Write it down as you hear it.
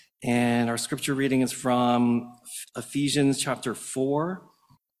And our scripture reading is from Ephesians chapter 4,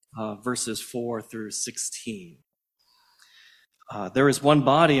 verses 4 through 16. There is one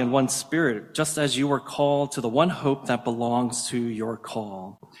body and one spirit, just as you were called to the one hope that belongs to your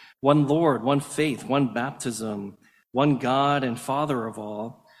call. One Lord, one faith, one baptism, one God and Father of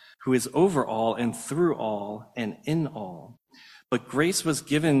all, who is over all and through all and in all. But grace was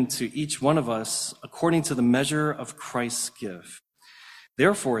given to each one of us according to the measure of Christ's gift.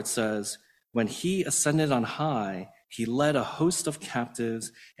 Therefore, it says, when he ascended on high, he led a host of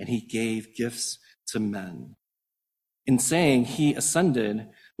captives and he gave gifts to men. In saying he ascended,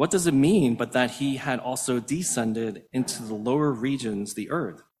 what does it mean but that he had also descended into the lower regions, the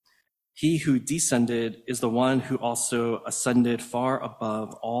earth? He who descended is the one who also ascended far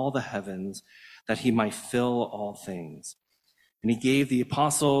above all the heavens, that he might fill all things. And he gave the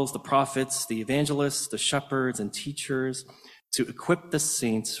apostles, the prophets, the evangelists, the shepherds, and teachers to equip the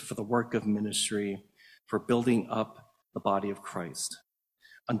saints for the work of ministry, for building up the body of Christ,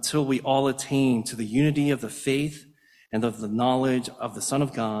 until we all attain to the unity of the faith and of the knowledge of the Son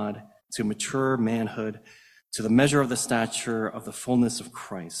of God, to mature manhood, to the measure of the stature of the fullness of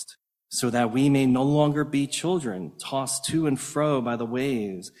Christ, so that we may no longer be children, tossed to and fro by the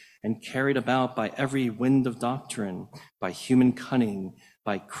waves and carried about by every wind of doctrine, by human cunning,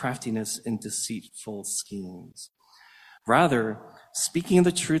 by craftiness and deceitful schemes. Rather, speaking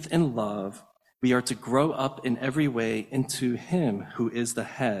the truth in love, we are to grow up in every way into him who is the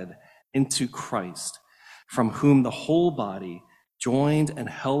head, into Christ, from whom the whole body, joined and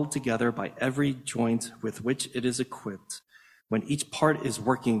held together by every joint with which it is equipped, when each part is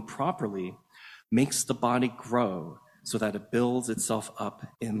working properly, makes the body grow so that it builds itself up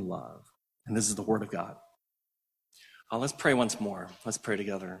in love. And this is the word of God. Let's pray once more. Let's pray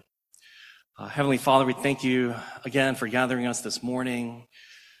together. Heavenly Father, we thank you again for gathering us this morning,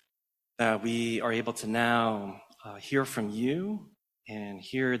 that we are able to now hear from you and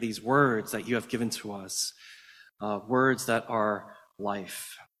hear these words that you have given to us, words that are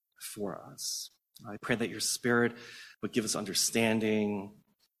life for us. I pray that your Spirit would give us understanding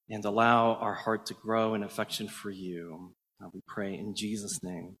and allow our heart to grow in affection for you. We pray in Jesus'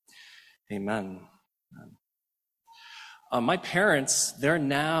 name. Amen. My parents, they're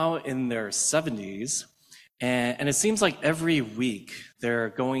now in their 70s, and it seems like every week they're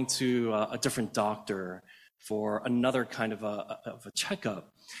going to a different doctor for another kind of a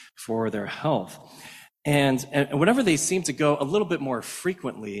checkup for their health. And whenever they seem to go a little bit more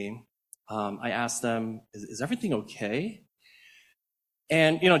frequently, I ask them, is everything okay?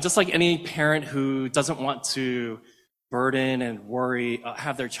 And, just like any parent who doesn't want to burden and worry,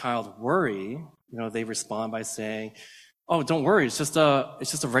 have their child worry, they respond by saying, oh, don't worry, it's just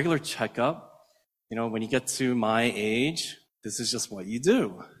a regular checkup. When you get to my age, this is just what you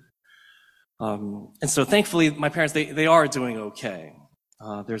do. And so thankfully, my parents, they are doing okay.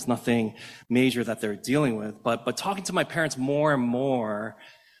 There's nothing major that they're dealing with, but talking to my parents more and more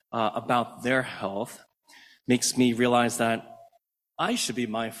about their health makes me realize that I should be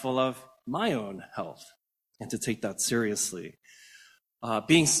mindful of my own health and to take that seriously.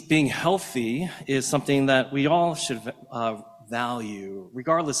 Being healthy is something that we all should value,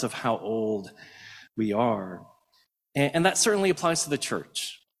 regardless of how old we are. And that certainly applies to the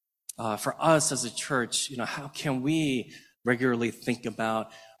church. For us as a church, how can we regularly think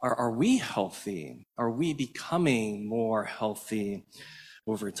about, are we healthy? Are we becoming more healthy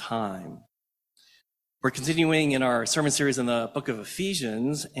over time? We're continuing in our sermon series in the book of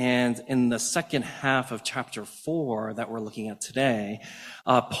Ephesians, and in the second half of chapter 4 that we're looking at today,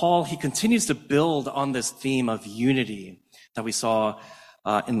 Paul, he continues to build on this theme of unity that we saw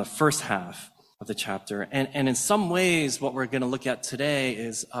in the first half of the chapter. And in some ways, what we're going to look at today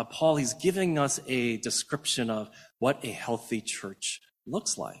is Paul, he's giving us a description of what a healthy church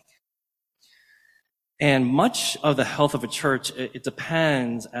looks like. And much of the health of a church, it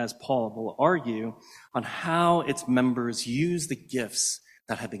depends, as Paul will argue, on how its members use the gifts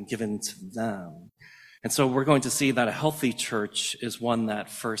that have been given to them. And so we're going to see that a healthy church is one that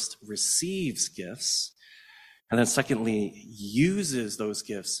first receives gifts, and then secondly, uses those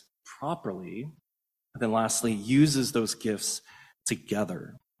gifts properly, and then lastly, uses those gifts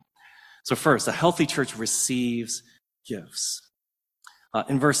together. So first, a healthy church receives gifts.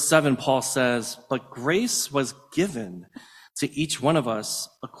 In verse 7, Paul says, but grace was given to each one of us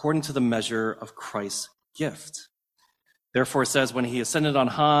according to the measure of Christ's gift. Therefore, it says, when he ascended on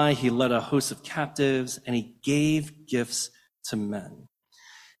high, he led a host of captives and he gave gifts to men.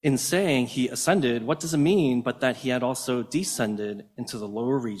 In saying he ascended, what does it mean but that he had also descended into the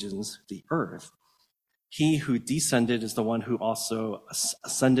lower regions, the earth? He who descended is the one who also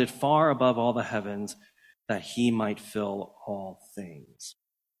ascended far above all the heavens, that he might fill all things.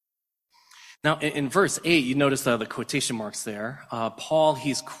 Now, in verse 8, you notice the quotation marks there. Paul,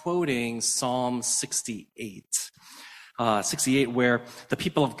 he's quoting Psalm 68. 68, where the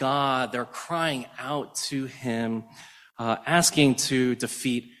people of God, they're crying out to him, asking to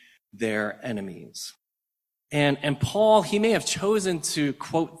defeat their enemies. And Paul, he may have chosen to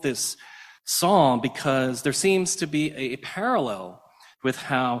quote this psalm because there seems to be a parallel with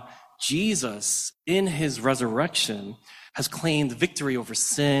how Jesus, in his resurrection, has claimed victory over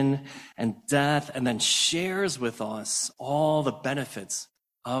sin and death, and then shares with us all the benefits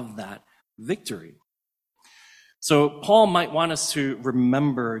of that victory. So Paul might want us to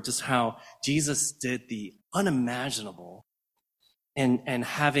remember just how Jesus did the unimaginable, and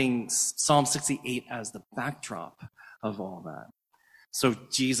having Psalm 68 as the backdrop of all that. So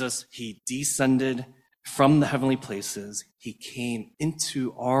Jesus, he descended from the heavenly places. He came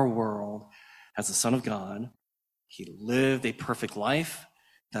into our world as the Son of God. He lived a perfect life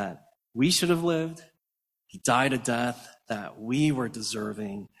that we should have lived. He died a death that we were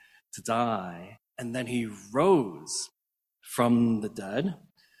deserving to die. And then he rose from the dead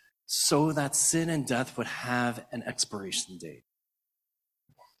so that sin and death would have an expiration date.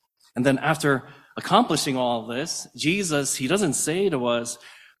 And then after accomplishing all this, Jesus, he doesn't say to us,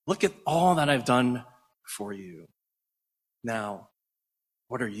 look at all that I've done for you. Now,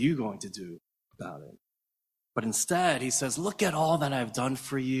 what are you going to do about it? But instead, he says, look at all that I've done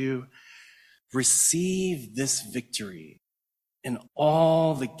for you. Receive this victory and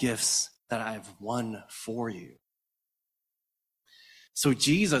all the gifts that I've won for you. So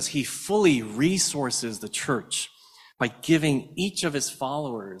Jesus, he fully resources the church by giving each of his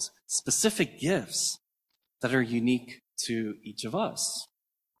followers specific gifts that are unique to each of us.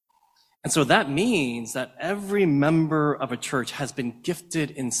 And so that means that every member of a church has been gifted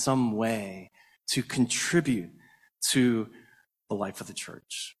in some way to contribute to the life of the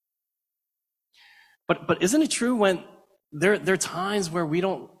church. But isn't it true when there are times where we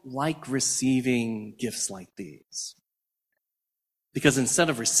don't like receiving gifts like these? Because instead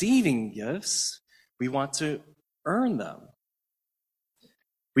of receiving gifts, we want to earn them.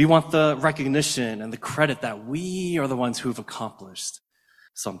 We want the recognition and the credit that we are the ones who've accomplished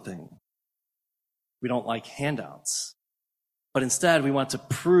something. We don't like handouts. But instead, we want to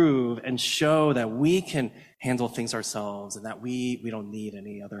prove and show that we can handle things ourselves and that we don't need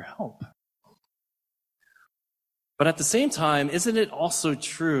any other help. But at the same time, isn't it also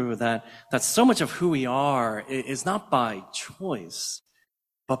true that so much of who we are is not by choice,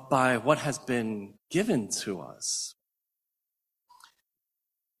 but by what has been given to us?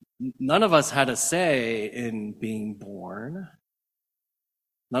 None of us had a say in being born.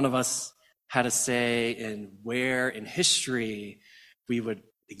 None of us had a say in where in history we would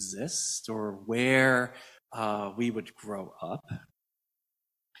exist or where we would grow up.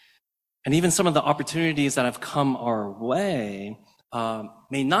 And even some of the opportunities that have come our way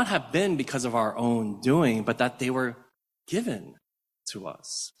may not have been because of our own doing, but that they were given to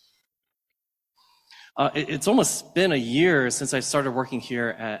us. It's almost been a year since I started working here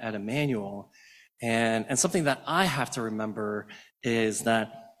at Emmanuel, and something that I have to remember is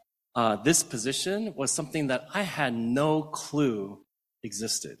that this position was something that I had no clue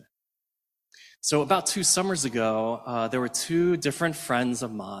existed. So about 2 summers ago, there were 2 different friends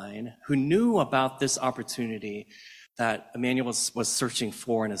of mine who knew about this opportunity that Emmanuel was searching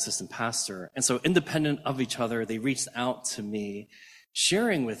for an assistant pastor. And so independent of each other, they reached out to me,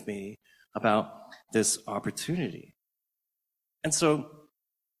 sharing with me about this opportunity. And so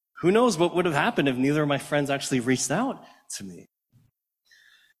who knows what would have happened if neither of my friends actually reached out to me.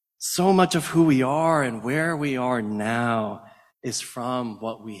 So much of who we are and where we are now is from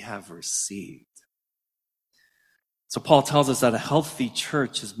what we have received. So Paul tells us that a healthy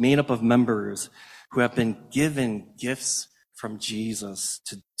church is made up of members who have been given gifts from Jesus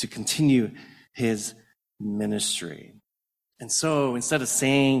to continue his ministry. And so instead of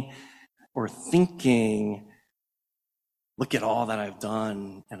saying or thinking, look at all that I've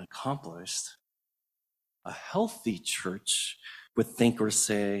done and accomplished, a healthy church would think or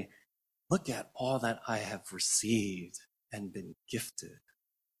say, look at all that I have received and been gifted.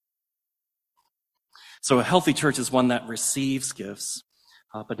 So a healthy church is one that receives gifts,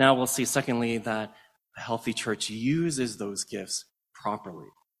 but now we'll see, secondly, that a healthy church uses those gifts properly.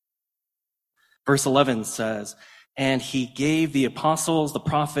 Verse 11 says, and he gave the apostles, the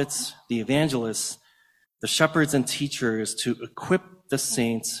prophets, the evangelists, the shepherds and teachers to equip the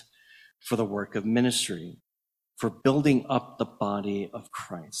saints for the work of ministry, for building up the body of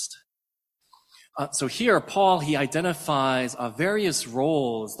Christ. So here, Paul, he identifies various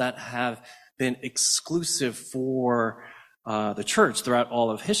roles that have been exclusive for the church throughout all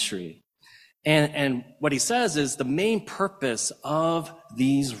of history. And what he says is the main purpose of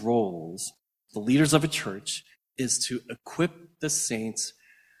these roles, the leaders of a church, is to equip the saints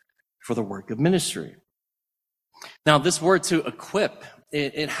for the work of ministry. Now, this word to equip,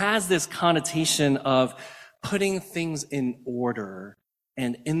 it has this connotation of putting things in order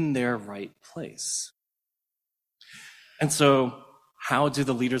and in their right place. And so, how do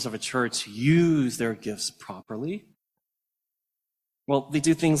the leaders of a church use their gifts properly? Well, they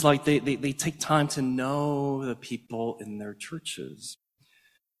do things like they take time to know the people in their churches,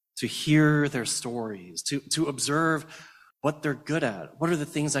 to hear their stories, to observe what they're good at. What are the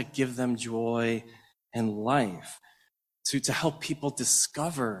things that give them joy and life? To help people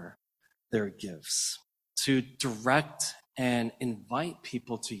discover their gifts, to direct and invite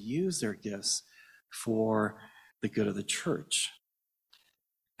people to use their gifts for the good of the church.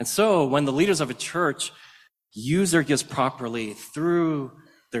 And so when the leaders of a church use their gifts properly through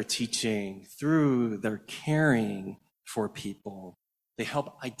their teaching, through their caring for people, they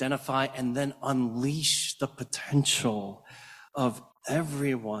help identify and then unleash the potential of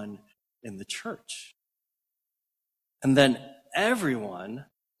everyone in the church. And then everyone,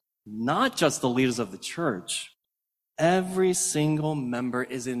 not just the leaders of the church, every single member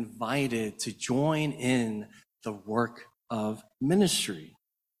is invited to join in the work of ministry.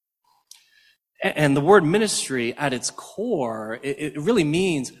 And the word ministry at its core, it really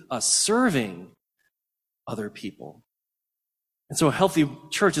means serving other people. And so a healthy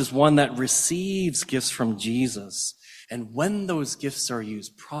church is one that receives gifts from Jesus. And when those gifts are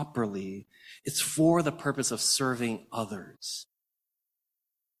used properly, it's for the purpose of serving others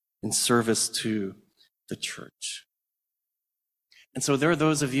in service to the church. And so there are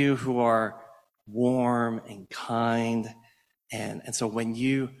those of you who are warm and kind. And so when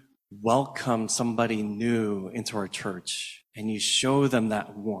you welcome somebody new into our church and you show them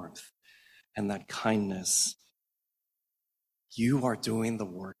that warmth and that kindness, you are doing the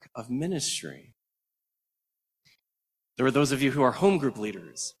work of ministry. There are those of you who are home group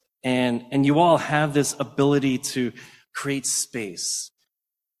leaders, and you all have this ability to create space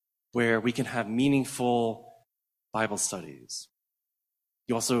where we can have meaningful Bible studies.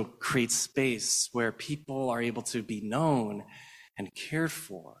 You also create space where people are able to be known and cared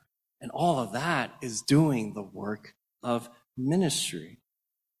for. And all of that is doing the work of ministry.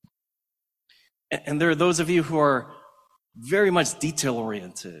 And there are those of you who are very much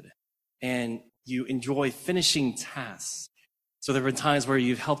detail-oriented, and you enjoy finishing tasks. So there have been times where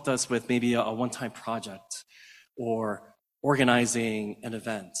you've helped us with maybe a one-time project, or organizing an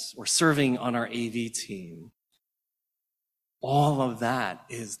event, or serving on our AV team. All of that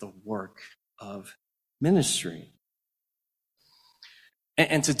is the work of ministry.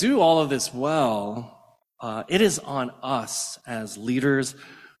 And to do all of this well, it is on us as leaders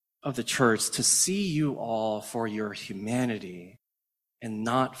of the church to see you all for your humanity and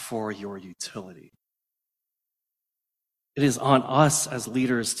not for your utility. It is on us as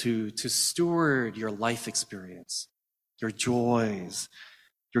leaders to steward your life experience, your joys,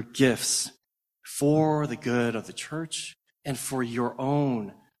 your gifts for the good of the church and for your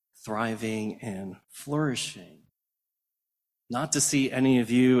own thriving and flourishing. Not to see any of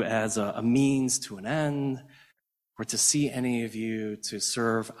you as a means to an end, or to see any of you to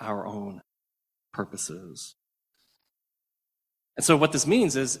serve our own purposes. And so what this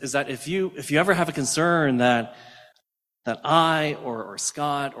means is that if you ever have a concern that I or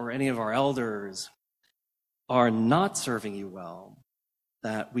Scott or any of our elders are not serving you well,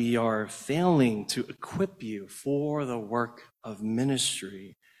 that we are failing to equip you for the work of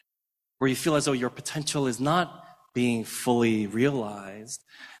ministry, where you feel as though your potential is not being fully realized,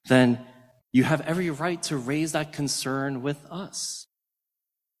 then you have every right to raise that concern with us.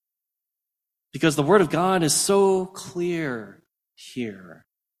 Because the Word of God is so clear here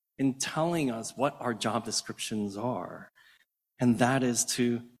in telling us what our job descriptions are, and that is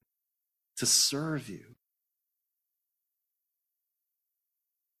to serve you.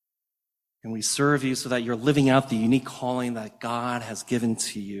 And we serve you so that you're living out the unique calling that God has given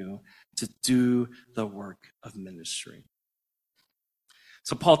to you to do the work of ministry.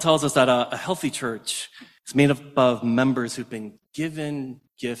 So Paul tells us that a healthy church is made up of members who've been given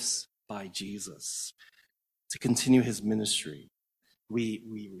gifts by Jesus to continue his ministry.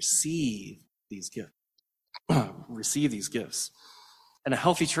 We receive these gifts. And a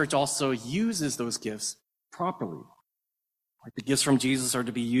healthy church also uses those gifts properly. Like the gifts from Jesus are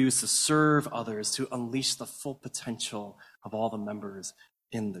to be used to serve others, to unleash the full potential of all the members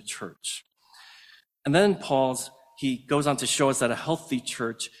in the church. And then he goes on to show us that a healthy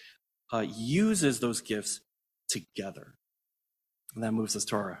church uses those gifts together. And that moves us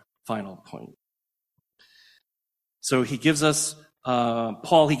to our final point. So he gives us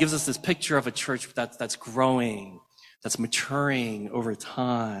this picture of a church that's growing, that's maturing over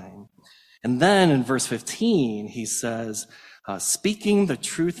time. And then in verse 15, he says, speaking the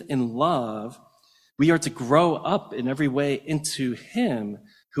truth in love, we are to grow up in every way into him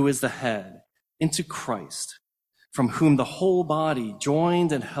who is the head, into Christ, from whom the whole body,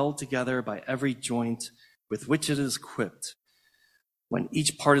 joined and held together by every joint with which it is equipped, when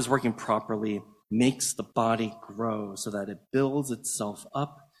each part is working properly, makes the body grow so that it builds itself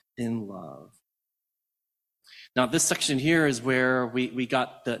up in love. Now, this section here is where we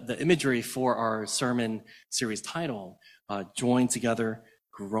got the imagery for our sermon series title, Joined Together,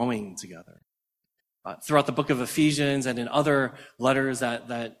 Growing Together. Throughout the book of Ephesians and in other letters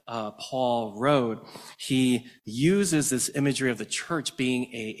that Paul wrote, he uses this imagery of the church being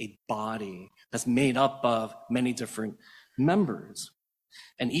a body that's made up of many different members.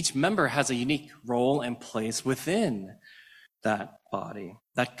 And each member has a unique role and place within that body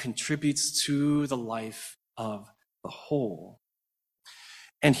that contributes to the life of the whole.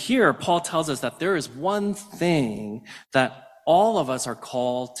 And here, Paul tells us that there is one thing that all of us are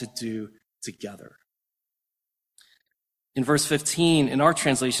called to do together. In verse 15, in our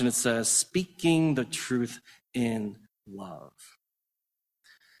translation, it says, speaking the truth in love.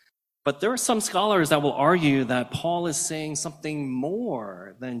 But there are some scholars that will argue that Paul is saying something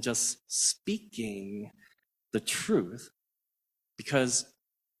more than just speaking the truth. Because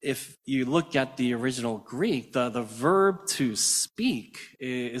if you look at the original Greek, the verb to speak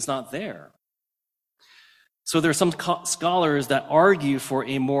is not there. So there are some scholars that argue for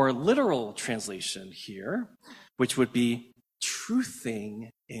a more literal translation here, which would be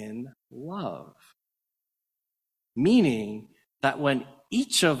truthing in love. Meaning that when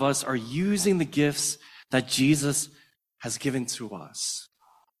each of us are using the gifts that Jesus has given to us,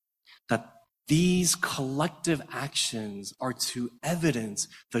 that these collective actions are to evidence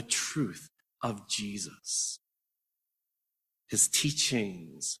the truth of Jesus, his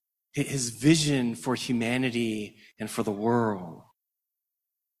teachings, his vision for humanity and for the world.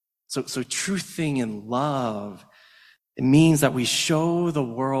 So truthing in love, it means that we show the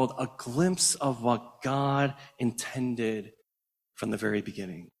world a glimpse of what God intended from the very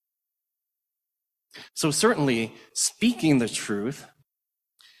beginning. So certainly, speaking the truth,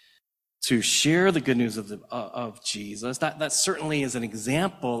 to share the good news of Jesus, that certainly is an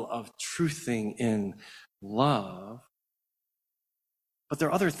example of truthing in love. But there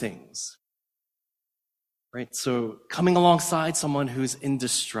are other things, right? So coming alongside someone who's in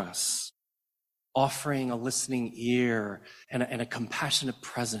distress, offering a listening ear and a compassionate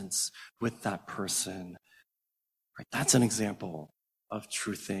presence with that person, right? That's an example of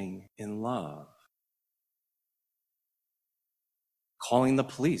truthing in love. Calling the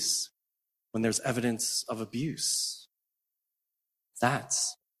police when there's evidence of abuse,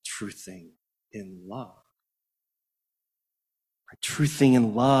 that's truthing in love. Truthing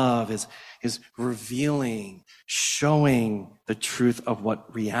in love is revealing, showing the truth of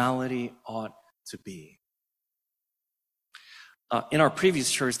what reality ought to be. In our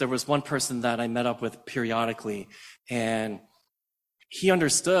previous church, there was one person that I met up with periodically, and he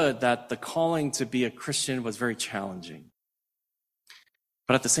understood that the calling to be a Christian was very challenging.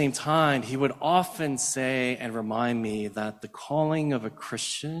 But at the same time, he would often say and remind me that the calling of a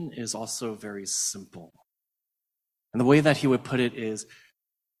Christian is also very simple. And the way that he would put it is,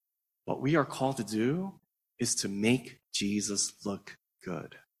 what we are called to do is to make Jesus look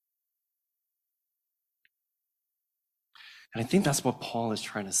good. And I think that's what Paul is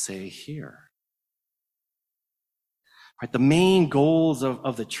trying to say here. Right? The main goals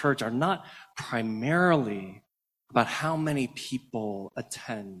of the church are not primarily about how many people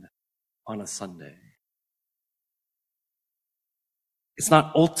attend on a Sunday. It's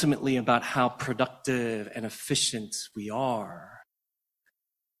not ultimately about how productive and efficient we are.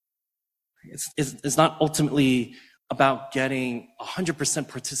 It's not ultimately about getting 100%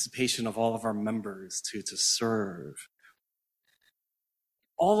 participation of all of our members to serve.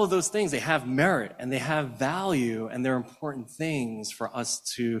 All of those things, they have merit and they have value and they're important things for us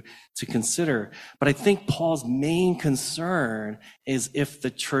to consider. But I think Paul's main concern is if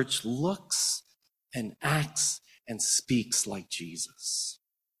the church looks and acts and speaks like Jesus.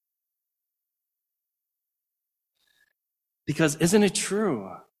 Because isn't it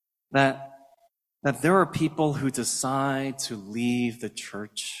true that there are people who decide to leave the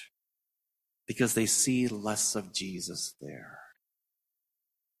church because they see less of Jesus there?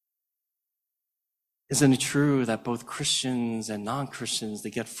 Isn't it true that both Christians and non-Christians, they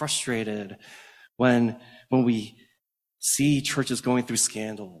get frustrated when we see churches going through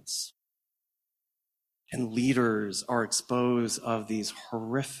scandals and leaders are exposed of these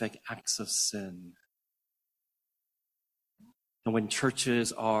horrific acts of sin? And when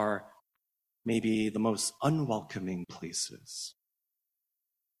churches are maybe the most unwelcoming places.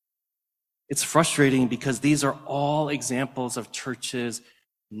 It's frustrating because these are all examples of churches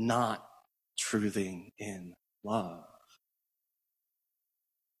not truthing in love.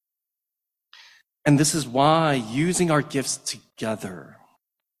 And this is why using our gifts together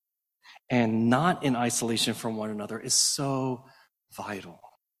and not in isolation from one another is so vital.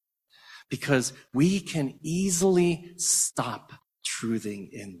 Because we can easily stop truthing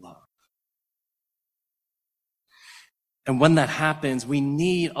in love. And when that happens, we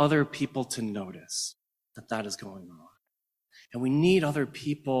need other people to notice that that is going on. And we need other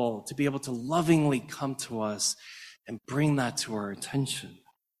people to be able to lovingly come to us and bring that to our attention.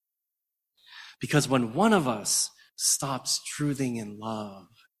 Because when one of us stops truthing in love,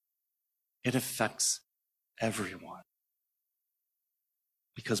 it affects everyone.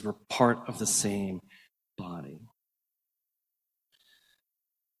 Because we're part of the same body.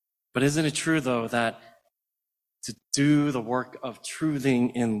 But isn't it true, though, that to do the work of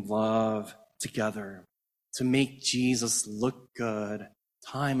truthing in love together, to make Jesus look good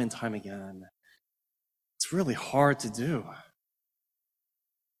time and time again, it's really hard to do.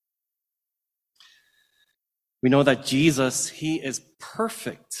 We know that Jesus, he is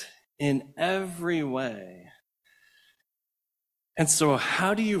perfect in every way. And so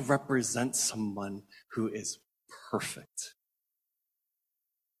how do you represent someone who is perfect?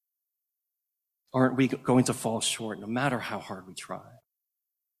 Aren't we going to fall short no matter how hard we try?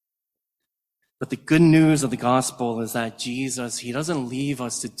 But the good news of the gospel is that Jesus, he doesn't leave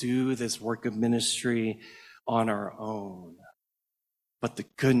us to do this work of ministry on our own. But the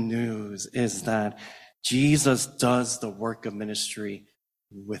good news is that Jesus does the work of ministry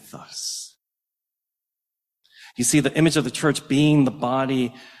with us. You see, the image of the church being the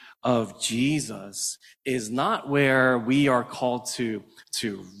body of Jesus is not where we are called to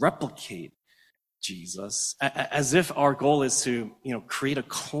replicate Jesus, as if our goal is to, create a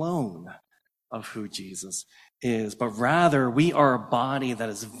clone of who Jesus is, but rather we are a body that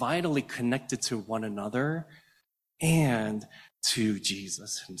is vitally connected to one another and to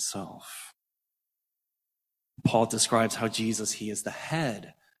Jesus himself. Paul describes how Jesus, he is the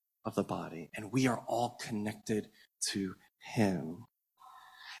head of the body, and we are all connected to him.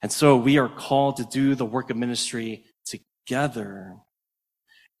 And so we are called to do the work of ministry together.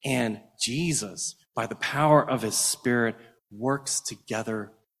 And Jesus, by the power of his Spirit, works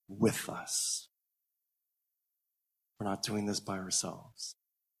together with us. We're not doing this by ourselves.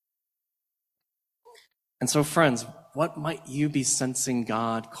 And so, friends, what might you be sensing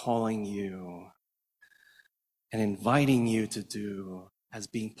God calling you and inviting you to do as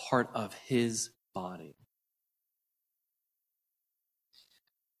being part of his body?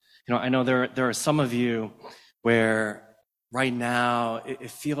 I know there are some of you where right now,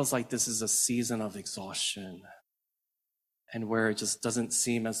 it feels like this is a season of exhaustion and where it just doesn't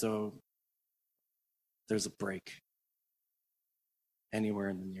seem as though there's a break anywhere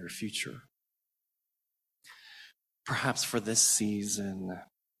in the near future. Perhaps for this season,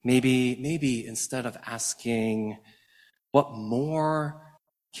 maybe instead of asking, what more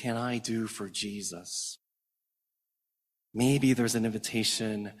can I do for Jesus? Maybe there's an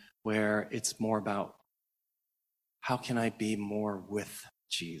invitation where it's more about, how can I be more with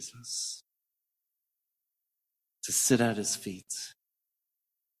Jesus? To sit at his feet,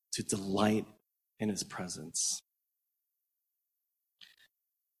 to delight in his presence.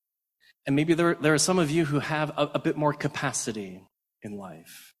 And maybe there are some of you who have a bit more capacity in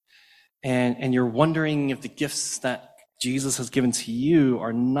life. And you're wondering if the gifts that Jesus has given to you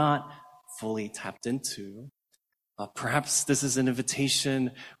are not fully tapped into. Perhaps this is an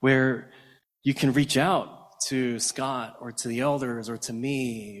invitation where you can reach out to Scott or to the elders or to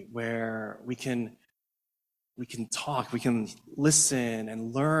me, where we can talk, we can listen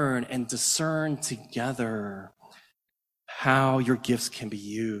and learn and discern together how your gifts can be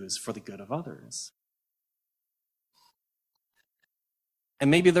used for the good of others.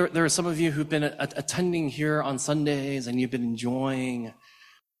 And maybe there are some of you who've been attending here on Sundays and you've been enjoying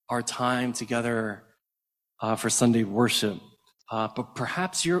our time together for Sunday worship. But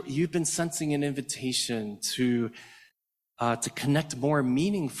perhaps you've been sensing an invitation to connect more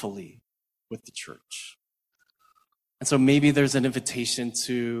meaningfully with the church. And so maybe there's an invitation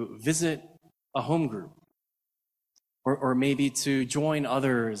to visit a home group, or maybe to join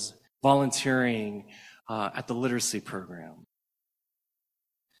others volunteering at the literacy program.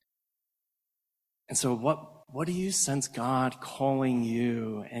 And so what do you sense God calling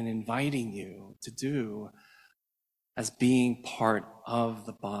you and inviting you to do as being part of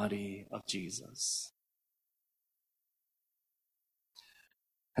the body of Jesus?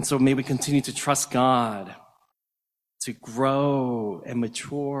 And so may we continue to trust God to grow and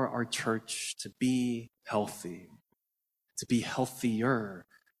mature our church to be healthy, to be healthier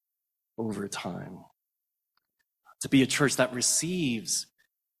over time, to be a church that receives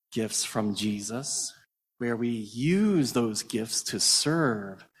gifts from Jesus, where we use those gifts to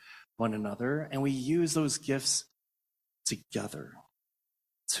serve one another, and we use those gifts together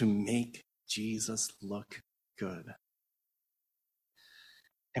to make Jesus look good.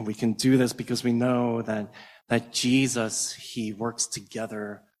 And we can do this because we know that Jesus, he works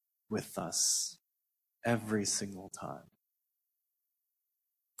together with us every single time.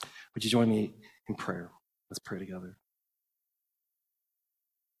 Would you join me in prayer? Let's pray together.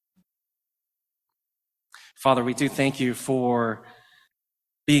 Father, we do thank you for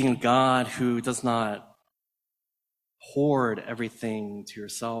being a God who does not hoard everything to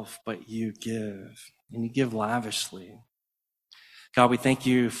yourself, but you give, and you give lavishly. God, we thank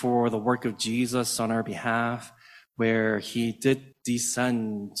you for the work of Jesus on our behalf, where he did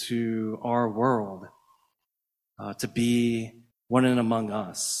descend to our world to be one and among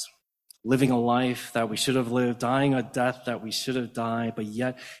us, living a life that we should have lived, dying a death that we should have died, but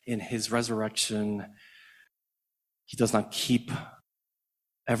yet in his resurrection, he does not keep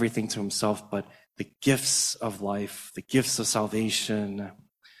everything to himself, but the gifts of life, the gifts of salvation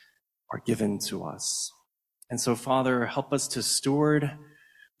are given to us. And so, Father, help us to steward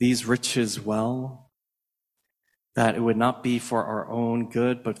these riches well, that it would not be for our own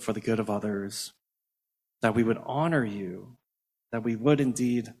good, but for the good of others, that we would honor you, that we would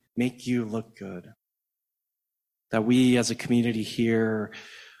indeed make you look good, that we as a community here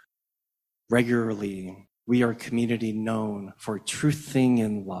regularly, we are a community known for truthing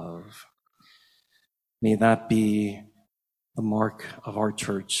in love. May that be the mark of our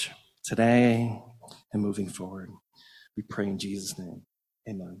church today and moving forward. We pray in Jesus' name.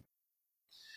 Amen.